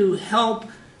able to help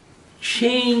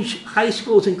change high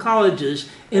schools and colleges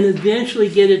and eventually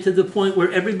get it to the point where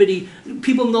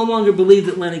people no longer believe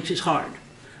that Linux is hard.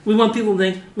 We want people to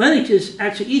think Linux is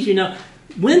actually easier. Now,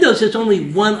 Windows is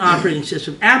only one operating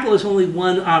system. Apple is only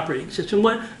one operating system.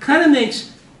 What kind of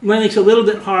makes Linux a little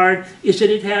bit hard is that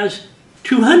it has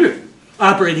 200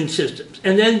 operating systems.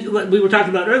 And then, like we were talking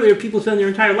about earlier, people spend their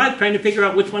entire life trying to figure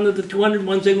out which one of the 200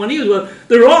 ones they want to use. Well,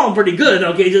 they're all pretty good,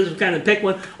 okay, just kind of pick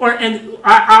one. And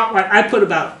I put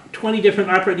about 20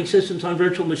 different operating systems on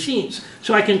virtual machines,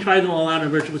 so I can try them all out on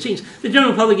virtual machines. The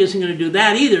general public isn't going to do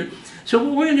that either. So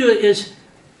what we're going to do is,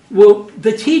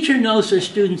 the teacher knows their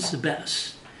students the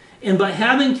best. And by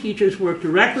having teachers work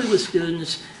directly with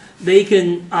students, they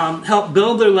can help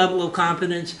build their level of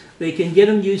competence. They can get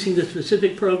them using the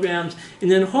specific programs.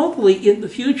 And then hopefully in the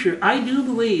future, I do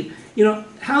believe,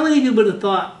 how many of you would have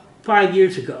thought 5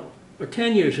 years ago or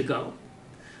 10 years ago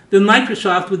that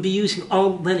Microsoft would be using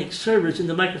all Linux servers in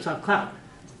the Microsoft cloud?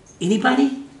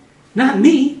 Anybody? Not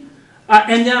me.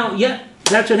 And now, yeah,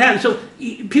 that's what happened. So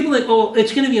people think, oh,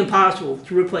 it's going to be impossible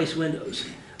to replace Windows.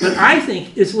 But I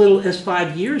think as little as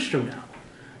 5 years from now,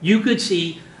 you could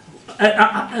see,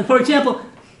 for example,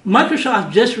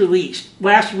 Microsoft just released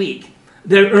last week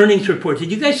their earnings report.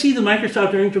 Did you guys see the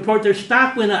Microsoft earnings report? Their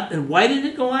stock went up. And why did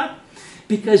it go up?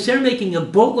 Because they're making a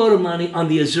boatload of money on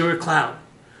the Azure cloud.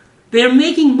 They're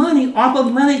making money off of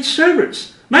Linux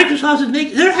servers. Microsoft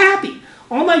is they're happy.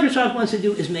 All Microsoft wants to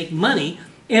do is make money.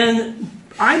 And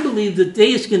I believe the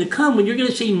day is going to come when you're going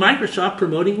to see Microsoft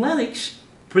promoting Linux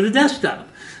for the desktop.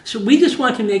 So we just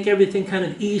want to make everything kind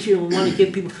of easier. We want to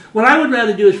give people, what I would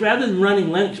rather do is rather than running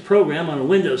Linux program on a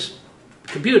Windows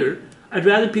computer, I'd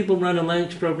rather people run a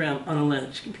Linux program on a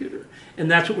Linux computer.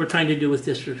 And that's what we're trying to do with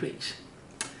DistroTweaks.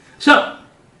 So,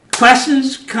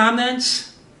 questions,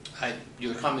 comments? You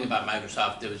were commenting about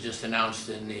Microsoft. It was just announced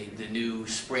in the new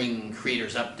spring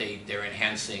Creators Update, they're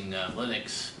enhancing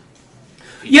Linux.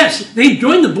 Yes, they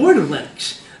joined the board of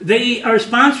Linux. They are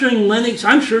sponsoring Linux.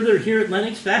 I'm sure they're here at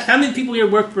LinuxFest. How many people here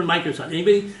work for Microsoft?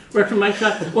 Anybody work for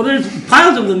Microsoft? Well, there's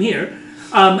piles of them here.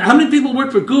 How many people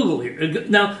work for Google here?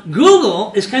 Now,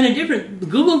 Google is kind of different.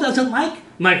 Google doesn't like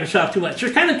Microsoft too much.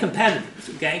 They're kind of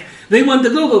competitors, okay? They want the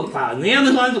Google cloud. And the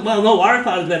Amazon, well, no, our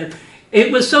cloud is better.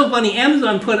 It was so funny.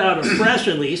 Amazon put out a press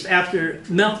release after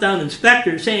Meltdown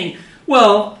Inspector saying,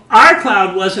 well, our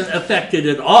cloud wasn't affected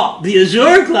at all. The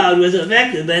Azure cloud was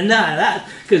affected, but not us,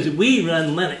 because we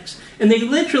run Linux. And they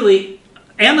literally,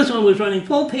 Amazon was running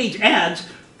full-page ads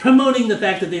promoting the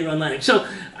fact that they run Linux. So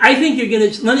I think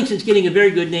Linux is getting a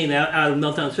very good name out of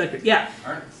Meltdown Inspector. Yeah?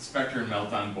 Aren't Spectre and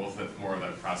Meltdown both at more of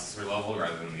a processor level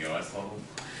rather than the OS level?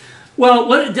 Well,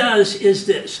 what it does is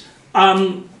this.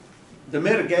 The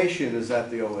mitigation is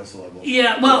at the OS level.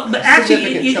 Yeah, well, but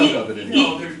actually, they have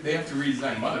to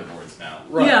redesign motherboards now.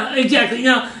 Right. Yeah, exactly.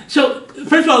 So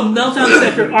first of all, Meltdown and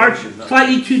Spectre are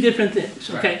slightly two different things.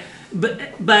 Okay,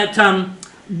 right. But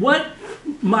what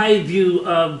my view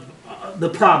of the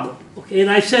problem? Okay,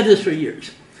 and I've said this for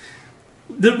years.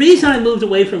 the reason I moved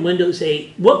away from Windows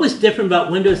 8, what was different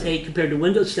about Windows 8 compared to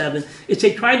Windows 7 is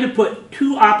they tried to put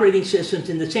 2 operating systems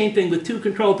in the same thing with 2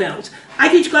 control panels. I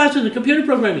teach classes in computer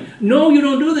programming. No, you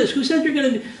don't do this. Who said you're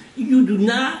going to? You do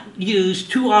not use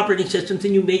 2 operating systems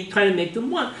and you try to make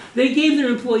them one. They gave their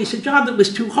employees a job that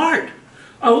was too hard.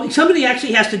 Oh, somebody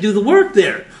actually has to do the work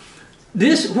there.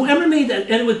 Whoever made that,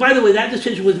 and it was, by the way, that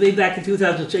decision was made back in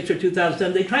 2006 or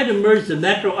 2007. They tried to merge the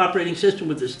Metro operating system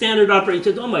with the standard operating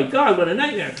system. Oh my God, what a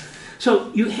nightmare.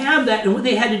 So you have that, and what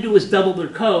they had to do was double their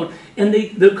code, and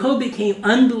the code became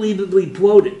unbelievably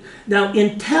bloated. Now,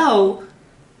 Intel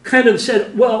kind of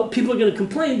said, well, people are going to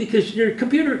complain because your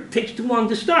computer takes too long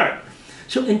to start.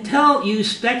 So Intel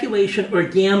used speculation or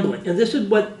gambling, and this is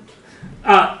what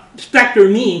Spectre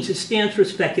means. It stands for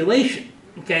speculation,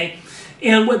 okay?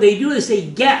 And what they do is they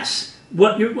guess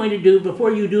what you're going to do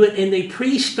before you do it, and they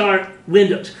pre-start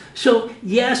Windows. So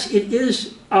yes, it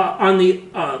is on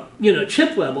the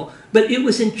chip level, but it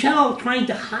was Intel trying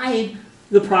to hide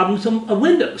the problems of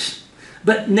Windows.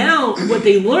 But now what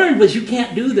they learned was you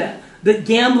can't do that. That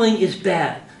gambling is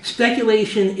bad.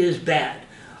 Speculation is bad.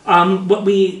 What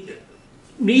we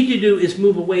need to do is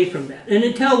move away from that. And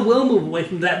Intel will move away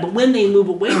from that, but when they move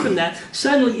away from that,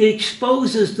 suddenly it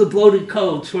exposes the bloated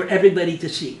codes for everybody to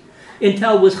see.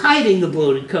 Intel was hiding the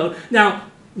bloated code. Now,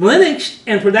 Linux,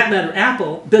 and for that matter,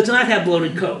 Apple, does not have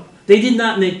bloated code. They did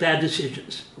not make bad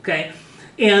decisions, okay?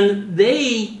 And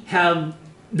they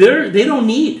don't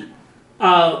need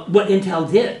what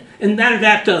Intel did. And matter of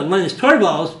fact, Linus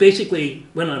Torvalds basically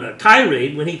went on a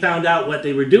tirade when he found out what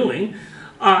they were doing,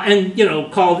 and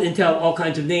called Intel all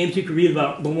kinds of names. You can read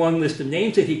about the long list of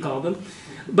names that he called them.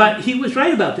 But he was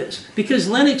right about this, because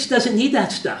Linux doesn't need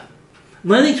that stuff.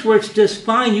 Linux works just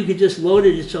fine. You can just load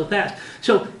it. It's so fast.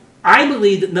 So I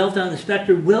believe that Meltdown and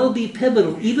Spectre will be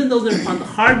pivotal, even though they're on the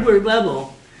hardware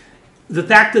level. The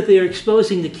fact that they are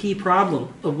exposing the key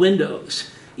problem of Windows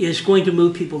is going to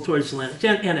move people towards Linux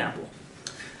and Apple.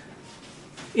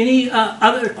 Any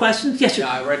other questions? Yes, sir. Yeah,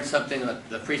 I read something that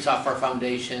the Free Software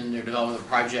Foundation, they're developing a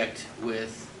project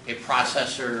with a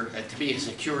processor to be a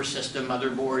secure system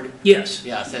motherboard. Yes.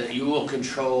 Yeah, so that you will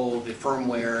control the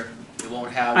firmware. It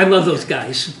won't have. I love those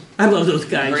guys. I love those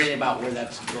guys. You heard anything about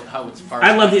how it's far?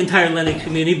 I love the entire Linux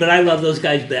community, but I love those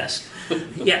guys best.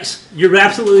 Yes, you're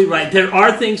absolutely right. There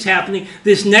are things happening.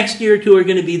 This next year or two are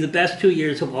going to be the best 2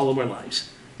 years of all of our lives.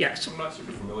 Yes. I'm not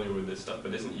super familiar with this stuff,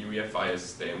 but isn't UEFI a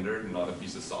standard, not a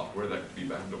piece of software that could be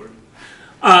backdoored?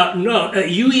 No,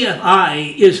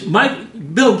 UEFI is,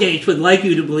 Bill Gates would like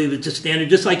you to believe it's a standard,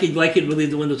 just like he'd like you to believe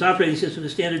the Windows operating system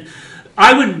is standard.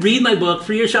 I would read my book,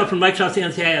 Free Yourself from Microsoft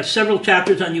Annotate. I have several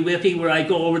chapters on UEFI where I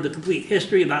go over the complete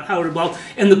history about how it evolved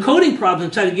and the coding problems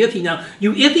inside of UEFI. Now,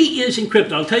 UEFI is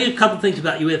encrypted. I'll tell you a couple things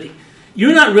about UEFI.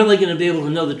 You're not really going to be able to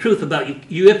know the truth about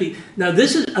UEFI. Now,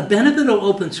 this is a benefit of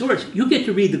open source. You get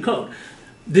to read the code.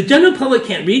 The general public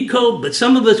can't read code, but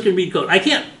some of us can read code. I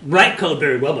can't write code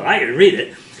very well, but I can read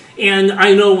it. And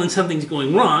I know when something's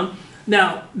going wrong.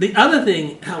 Now, the other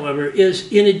thing, however, is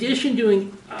in addition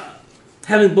to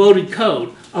having bloated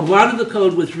code, a lot of the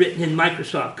code was written in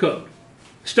Microsoft code,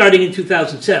 starting in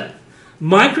 2007.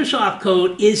 Microsoft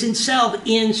code is itself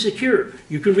insecure.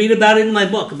 You can read about it in my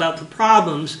book, about the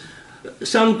problems.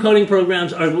 Some coding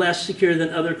programs are less secure than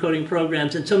other coding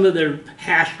programs, and some of their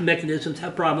hash mechanisms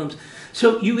have problems.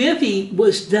 So UEFI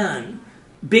was done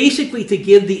basically to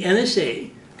give the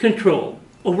NSA control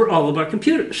over all of our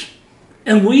computers.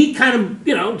 And we kind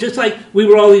of, just like we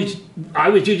were always, I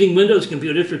was using Windows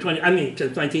computers since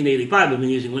 1985 I've been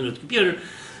using Windows computer.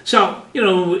 So,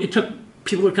 it took,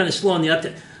 people were kind of slow on the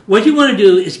uptake. What you want to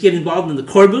do is get involved in the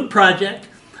Core Boot project.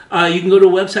 You can go to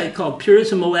a website called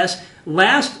Purism OS.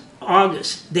 Last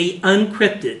August, they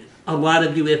unencrypted a lot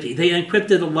of UEFI. They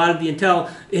encrypted a lot of the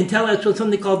Intel has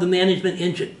something called the management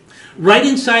engine. Right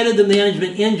inside of the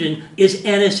management engine is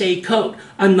NSA code.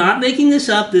 I'm not making this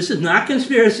up. This is not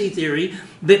conspiracy theory.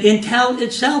 But Intel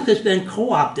itself has been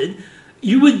co-opted.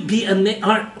 You would be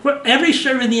every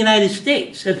server in the United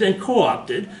States has been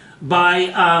co-opted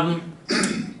by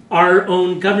our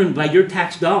own government, by your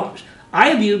tax dollars. I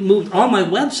have moved all my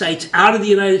websites out of the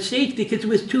United States because it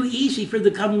was too easy for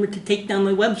the government to take down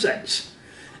my websites.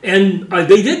 And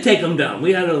they did take them down.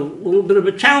 We had a little bit of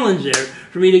a challenge there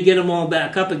for me to get them all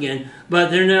back up again, but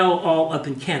they're now all up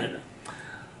in Canada.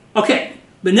 Okay,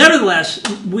 but nevertheless,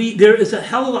 there is a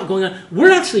hell of a lot going on.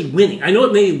 We're actually winning. I know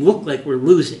it may look like we're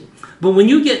losing, but when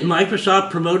you get Microsoft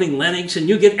promoting Linux and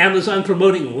you get Amazon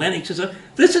promoting Linux and stuff,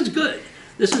 this is good.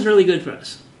 This is really good for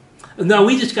us. No,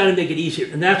 we just got to make it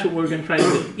easier, and that's what we're going to try to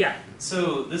do. Yeah.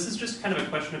 So this is just kind of a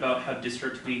question about how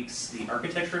DistroTweaks, the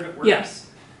architecture of it works. Yes.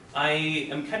 I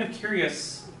am kind of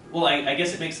curious, Well, I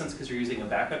guess it makes sense because you're using a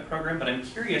backup program, but I'm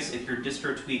curious if your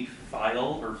DistroTweak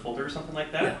file or folder or something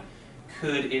like that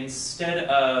could, instead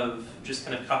of just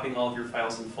kind of copying all of your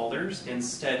files and folders,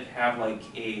 instead have like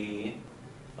a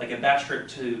bash script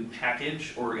to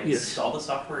package or install the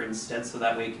software instead, so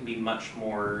that way it can be much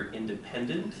more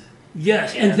independent.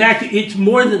 Yes, in fact, it's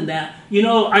more than that. You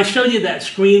know, I showed you that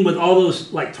screen with all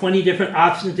those like 20 different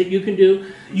options that you can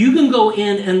do. You can go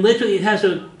in and literally it has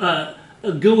a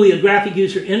GUI, a graphic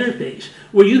user interface,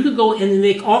 where you could go in and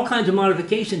make all kinds of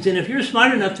modifications. And if you're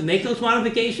smart enough to make those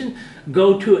modifications,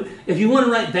 go to it. If you want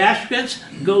to write bash scripts,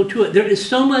 go to it. There is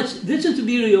so much. This is the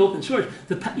beauty of open source.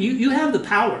 You have the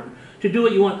power to do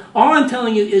what you want. All I'm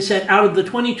telling you is that out of the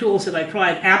 20 tools that I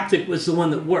tried, Aptic was the one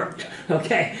that worked.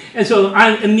 Okay, and so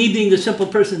I'm me being the simple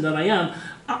person that I am.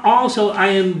 Also, I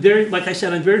am very, like I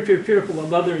said, I'm very fearful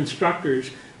of other instructors.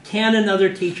 Can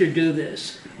another teacher do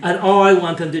this? And all I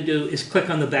want them to do is click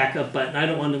on the backup button. I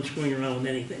don't want them screwing around with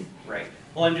anything. Right.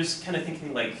 Well, I'm just kind of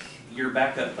thinking like your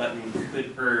backup button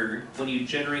could, or when you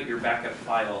generate your backup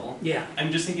file,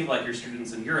 I'm just thinking of like your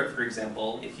students in Europe, for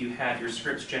example, if you had your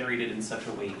scripts generated in such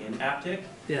a way in Aptic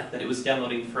that it was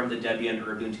downloading from the Debian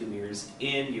or Ubuntu mirrors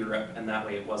in Europe, and that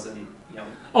way it wasn't, you know.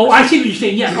 Oh, I see what you're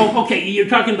saying. Yeah. Oh, okay. You're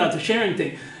talking about the sharing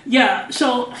thing. Yeah.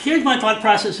 So here's my thought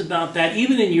process about that.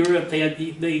 Even in Europe,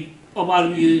 a lot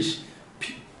of them use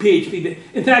PHP.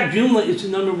 In fact, Joomla is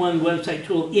the #1 website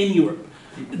tool in Europe,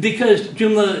 because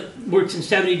Joomla works in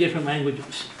 70 different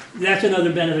languages. That's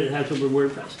another benefit it has over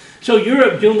WordPress. So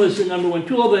Europe, Joomla is the #1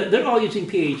 tool, but they're all using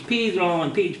PHP. They're all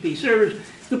on PHP servers.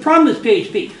 The problem is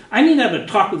PHP. I need to have a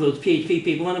talk with those PHP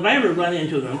people, and if I ever run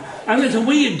into them, I'm going to say,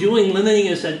 what are you doing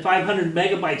limiting us at 500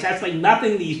 megabytes? That's like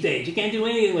nothing these days. You can't do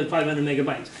anything with 500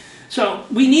 megabytes. So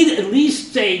we need at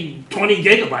least, say, 20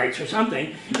 gigabytes or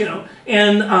something, you know.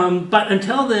 And but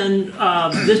until then,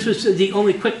 this was the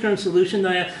only quick-turn solution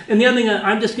that I have. And the other thing,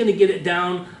 I'm just going to get it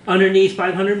down underneath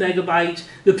 500 megabytes.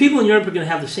 The people in Europe are going to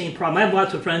have the same problem. I have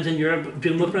lots of friends in Europe,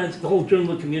 Joomla friends. The whole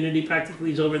Joomla community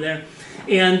practically is over there.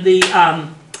 And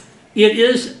it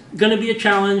is going to be a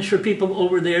challenge for people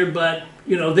over there, but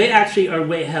you know they actually are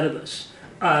way ahead of us.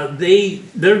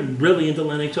 They're really into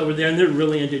Linux over there, and they're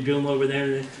really into Joomla over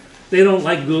there. They don't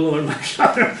like Google or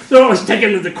Microsoft. They're always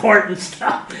taking to the court and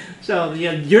stuff. So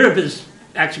yeah, Europe is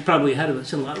actually probably ahead of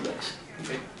us in a lot of ways.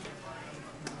 Okay.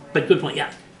 But good point,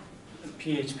 yeah.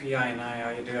 PHP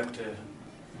INI, you do have to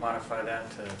modify that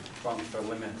to bump the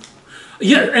limit.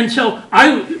 Yeah, and so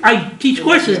I teach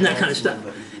courses and that kind of stuff.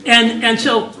 And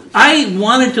so I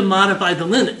wanted to modify the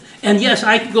limit. And yes,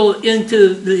 I could go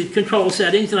into the control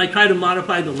settings and I try to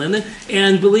modify the limit.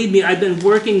 And believe me, I've been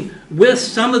working with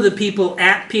some of the people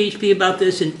at PHP about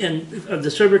this, and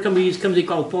the server company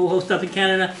called Full Host up in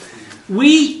Canada.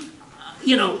 We,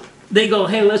 you know, they go,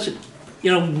 hey, listen,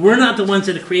 you know, we're not the ones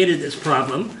that have created this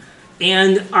problem.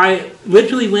 And I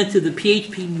literally went to the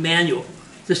PHP manual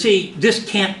to see this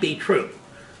can't be true.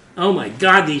 Oh my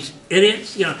God, these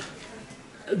idiots, you know.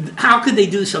 How could they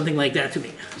do something like that to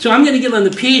me? So I'm going to get on the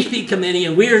PHP committee,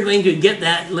 and we are going to get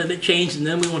that limit changed, and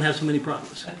then we won't have so many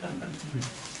problems.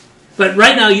 But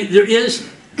right now,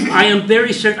 I am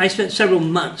very certain, I spent several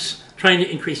months trying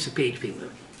to increase the PHP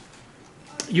limit.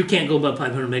 You can't go above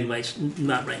 500 megabytes,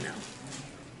 not right now.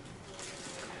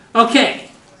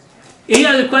 Okay. Any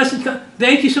other questions?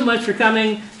 Thank you so much for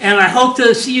coming, and I hope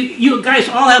to see you. You guys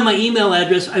all have my email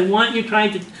address. I want you try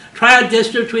out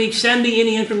DistroTweak. Send me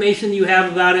any information you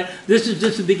have about it. This is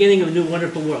just the beginning of a new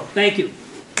wonderful world. Thank you.